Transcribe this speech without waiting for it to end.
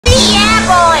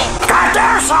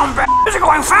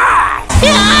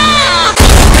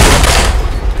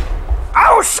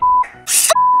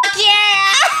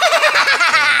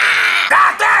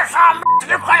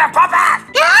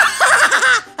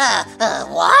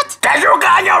What? Did you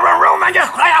get in your room and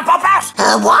just crash on purpose?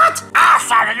 What? I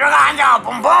said you got in your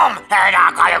boom boom and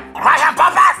you crash on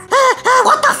purpose?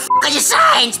 What the f are you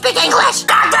saying? Speak English!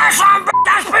 God, there's some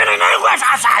that's speaking English.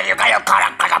 I said you got your crash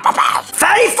on purpose.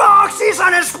 Fatty Fox is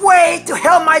on his way to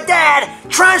help my dad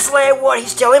translate what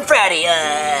he's telling Freddy.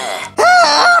 Yeah!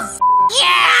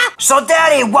 So,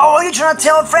 Daddy, what were you trying to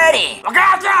tell Freddy? Look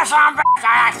out there, son of a bitch!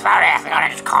 I asked Freddy if he got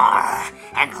in his car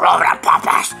and drove it on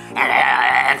purpose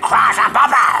and crashed on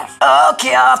purpose.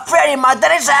 Okay, Freddy, my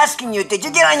dad is asking you, did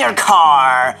you get on your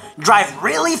car, drive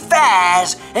really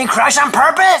fast, and crash on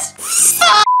purpose?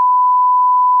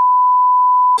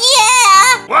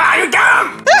 Yeah! Well, are you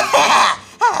dumb?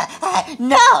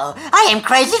 No, I am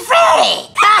Crazy Freddy!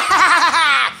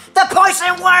 The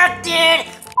poison worked, dude!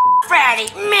 Freddy,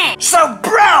 me! So,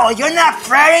 bro, you're not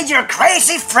Freddy, you're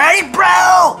Crazy Freddy,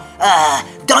 bro!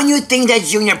 Don't you think that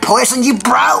Junior poisoned you,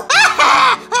 bro?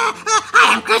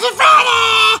 I am Crazy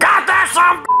Freddy! Got that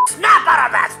some snap out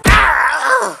of it!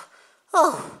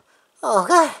 Oh,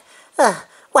 God.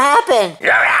 What happened?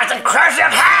 You're acting crazy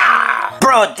as hell!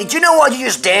 Bro, did you know what you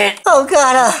just did? Oh,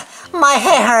 God, my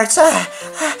head hurts.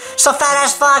 So fat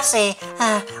ass Foxy.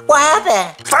 What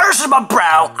happened? First of all,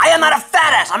 bro, I am not a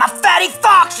fat ass, I'm a fatty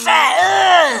fox.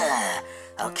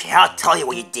 Okay, I'll tell you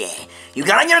what you did. You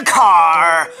got in your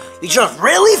car, you drove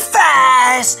really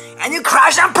fast, and you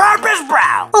crashed on purpose,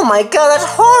 bro. Oh my God, that's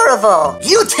horrible.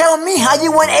 You tell me how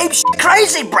you went ape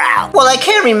crazy, bro. Well, I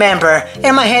can't remember,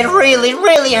 and my head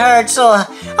really hurts, so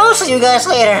I'll see you guys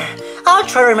later. I'll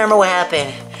try to remember what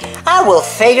happened. I will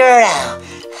figure it out.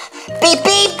 Beep,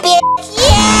 beep, beep.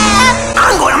 Yeah!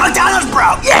 I'm going to McDonald's,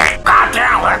 bro. Yeah! God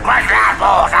damn, we're crazy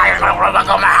assholes. I just want to go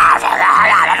to my house.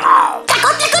 Let's go. Taco,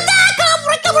 taco, taco!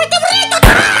 Burrito, burrito, burrito!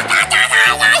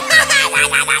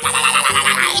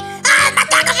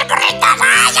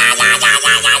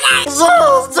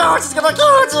 George is gonna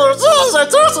kill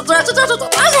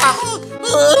you!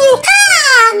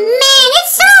 Ah, man,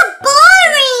 it's so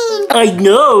boring! I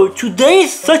know, today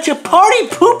is such a party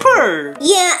pooper!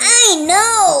 Yeah, I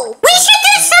know! We should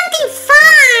do something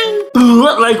fun!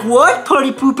 What, like what,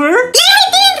 party pooper? Let me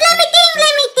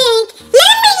think!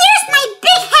 Let me use my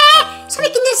big head so we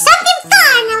can do something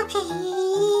fun, okay?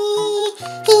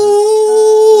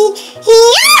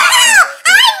 Yeah! I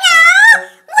know!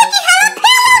 We can have a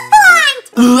pillow fort!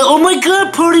 Oh my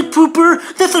god, party pooper!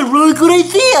 That's a really good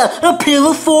idea! A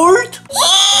pillow fort?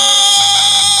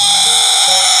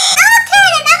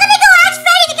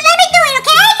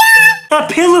 A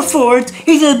pillow fort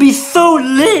is gonna be so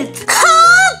lit!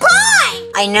 Oh boy!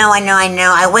 I know.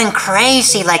 I went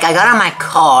crazy. Like, I got on my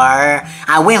car,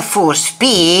 I went full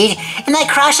speed, and I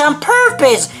crashed on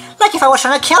purpose. Like if I was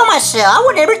trying to kill myself. I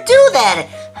would never do that.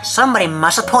 Somebody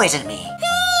must have poisoned me.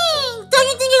 Don't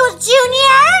you think it was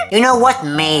Junior? You know what?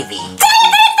 Maybe.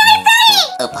 Freddy!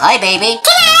 Oh, hi, baby.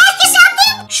 Can I ask you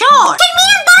something? Sure. Can me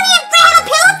and Bonnie and Fred have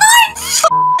a pillow fort?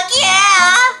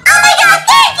 Yeah. Oh my god,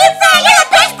 thank you, Fred! You're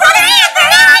the best brother ever!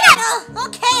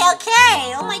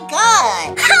 Okay. Oh my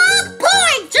god. Oh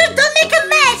boy, just don't make a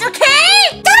mess,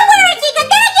 okay? Don't worry, Chica,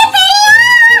 thank you,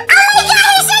 Freddy! Oh my god,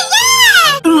 he said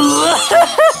yes!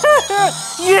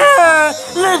 Yeah!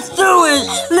 Let's do it!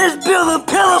 Let's build a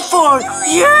pillow fort! Yeah!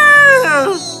 Yeah,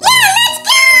 let's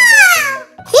go!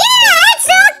 Yeah, it's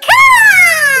so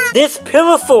cool! This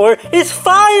pillow fort is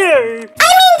fire! I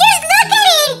mean, just look at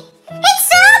it! It's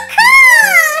so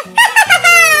cool!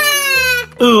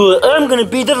 Ooh, I'm gonna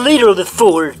be the leader of the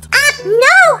fort.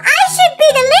 No, I should be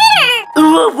the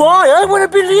leader! Why? I wanna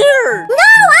be leader! No,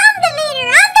 I'm the leader!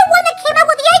 I'm the one that came up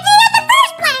with the idea in the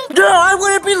first place! No, I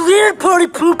wanna be leader, party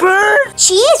pooper!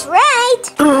 She is right!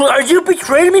 Are you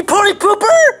betraying me, party pooper?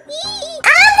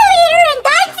 I'm the leader and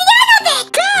that's the end of it!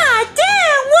 God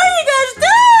damn, what are you guys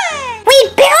doing? We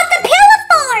built the pillow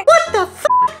fort! What the f***?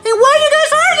 And what are you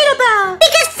guys arguing about?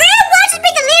 Because Fred wants to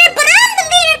be the leader, but I'm the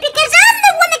leader because I'm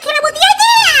the one that came up with the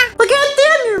idea! But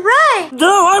goddamn, you're right!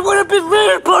 No, I wanna be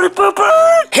leader, party pooper!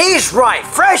 He's right.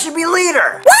 Fred should be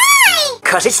leader. Why?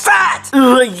 Cause he's fat.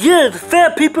 Yes,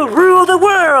 fat people rule the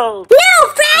world! No,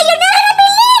 Fred, you're not gonna be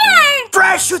leader!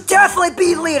 Fred should definitely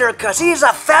be leader cause he's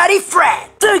a fatty Fred.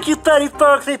 Thank you, Fatty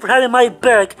Foxy, for having my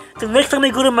back. The next time I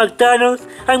go to McDonald's,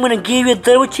 I'm gonna give you a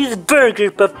double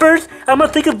cheeseburger, but first, I'm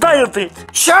gonna take a bite of it.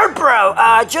 Sure, bro.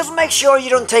 Just make sure you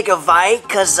don't take a bite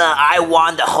cause I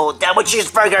want the whole double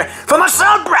cheeseburger for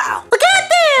myself, bro. Well,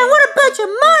 goddamn, what a bunch of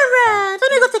morons.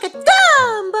 Let me go take a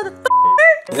dumb motherfucker.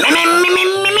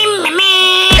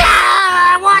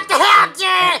 What the hell,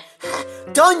 dude?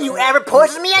 Don't you ever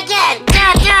poison me again.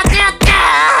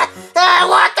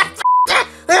 What the f***?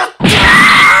 Oh,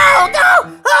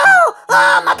 no!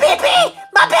 Oh, my pee-pee!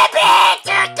 My pee-pee!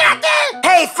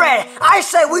 I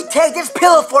say we take this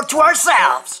pillow fort to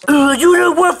ourselves. You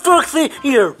know what, Foxy?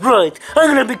 You're right. I'm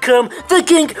gonna become the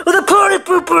king of the party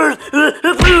poopers.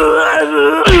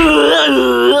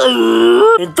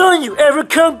 And don't you ever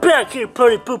come back here,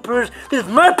 party poopers. This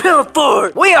is my pillow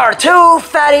fort. We are two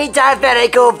fatty,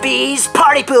 diabetic, obese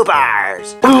party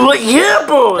poopers. Yeah,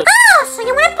 boy. Oh, so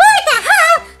you wanna play that,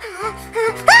 huh?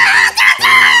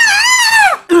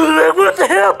 What the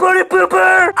hell, party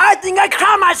pooper? I think I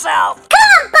crowned myself. Come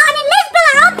on, Bonnie, let's build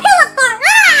our own pillow fort.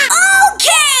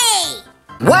 Okay!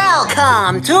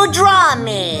 Welcome to Draw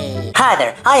Me! Hi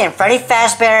there, I am Freddy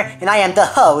Fazbear and I am the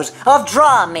host of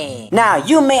Draw Me. Now,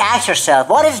 you may ask yourself,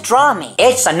 what is Draw Me?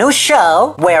 It's a new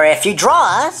show where if you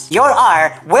draw us, your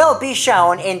art will be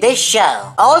shown in this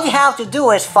show. All you have to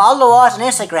do is follow us on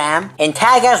Instagram and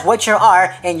tag us with your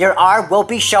art and your art will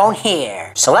be shown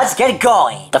here. So let's get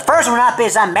going. The first one up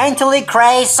is a mentally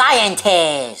crazed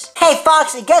scientist. Hey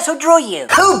Foxy, guess who drew you?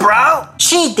 Who, bro?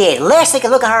 She did. Let's take a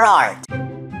look at her art.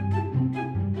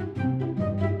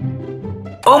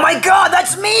 Oh my god,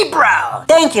 that's me, bro!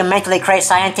 Thank you, mentally crazed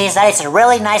scientist. That is a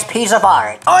really nice piece of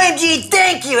art. OMG,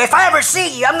 thank you! If I ever see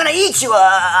you, I'm gonna eat you,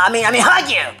 hug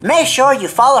you! Make sure you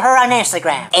follow her on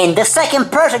Instagram. And the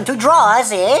second person to draw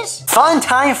us is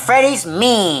Funtime Freddy's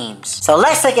Memes. So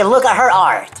let's take a look at her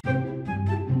art.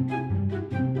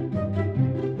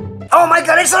 Oh my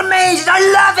god, it's amazing! I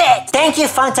love it! Thank you,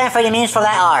 Funtime Freddy Memes, for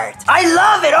that art. I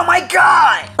love it! Oh my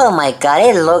god! Oh my god,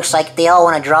 it looks like they all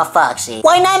want to draw Foxy.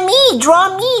 Why not me?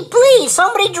 Draw me, please.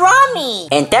 Somebody draw me.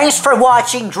 And thanks for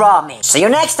watching Draw Me. See you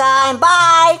next time.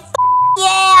 Bye. Yeah.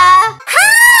 Ha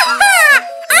ha!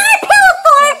 Our pillow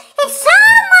fort is so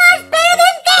much better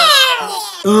than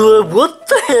theirs! What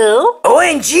the hell?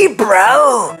 OMG,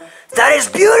 bro! That is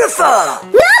beautiful!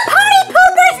 No party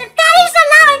poopers and fatties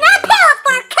allowed in our pillow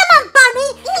fort! Come on, Bunny!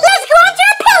 Let's go into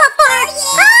our pillow fort!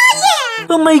 Oh, yeah!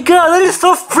 Oh my god, that is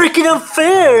so freaking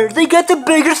unfair. They got the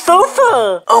bigger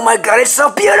sofa. Oh my god, it's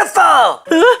so beautiful!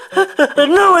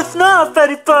 No, it's not,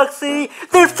 Fatty Foxy.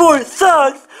 Their fort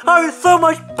sucks. Ours is so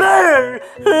much better.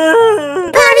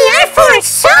 Bunny, our fort's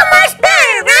so much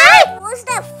better, right? What's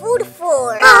that food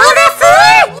for? Oh, that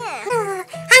food? Yeah.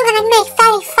 I'm gonna make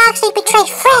Fatty Foxy betray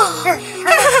Fred.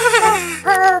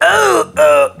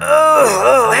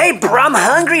 Hey, bro, I'm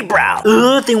hungry, bro.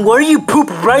 Then why do you poop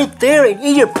right there and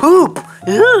eat your poop?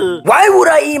 Why would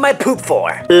I eat my poop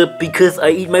for? Because I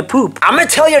eat my poop. I'm gonna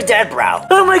tell your dad, bro.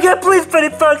 Oh my god, please, Fatty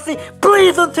Foxy,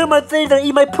 please don't tell my dad that I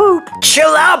eat my poop.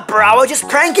 Chill out, bro. I was just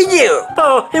pranking you.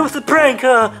 Oh, it was a prank,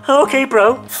 huh? Okay,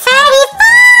 bro. Fatty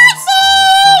Foxy!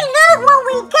 Look what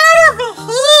we got over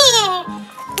here!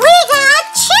 We got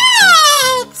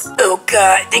chips! Oh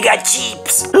god, they got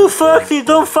Jeeps. Oh, Foxy,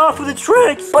 don't fall for the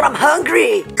tricks. But I'm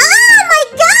hungry. Oh my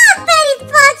god, Fatty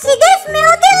Foxy! They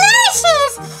smell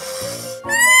delicious!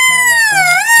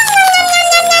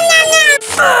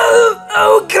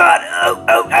 Oh god.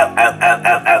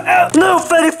 No,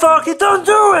 Fatty Foxy, don't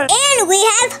do it. And we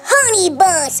have honey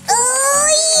buns. Oh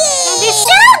yeah! And they're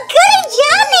so good and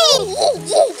yummy!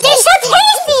 They're so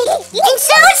tasty and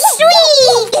so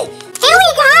sweet! And we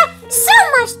got so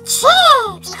much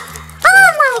chips! Oh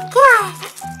my god!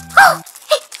 Oh,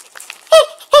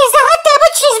 is that a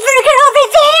double cheeseburger over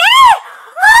there?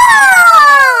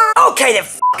 Oh! Okay then,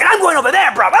 I'm going over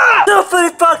there, bro. Ah! No,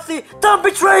 Fatty Foxy, don't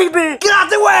betray me. Get out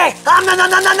the way! No.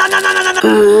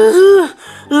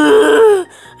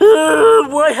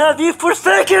 Why have you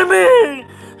forsaken me?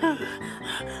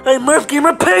 I must give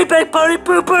my payback, party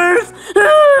poopers.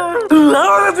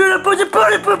 All of you are a bunch of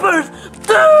party poopers.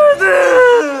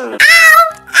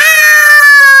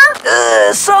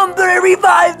 Somebody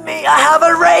revive me! I have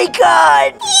a ray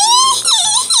gun!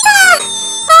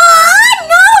 Oh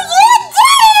no, you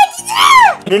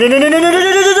didn't!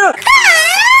 No.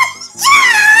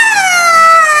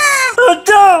 Oh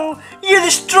no, you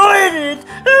destroyed it.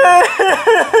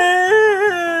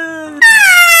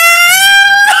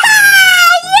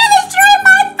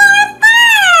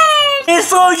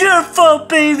 It's all your fault,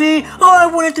 baby. All I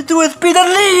wanted to do is be the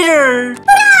leader.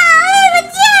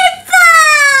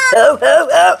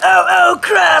 Oh,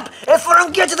 crap! If I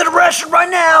don't get to the restaurant right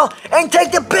now and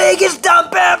take the biggest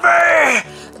dump ever,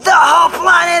 the whole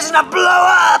planet is gonna blow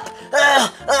up!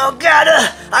 Oh god,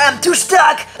 I am too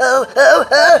stuck! Oh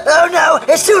no,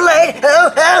 it's too late!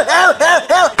 Oh!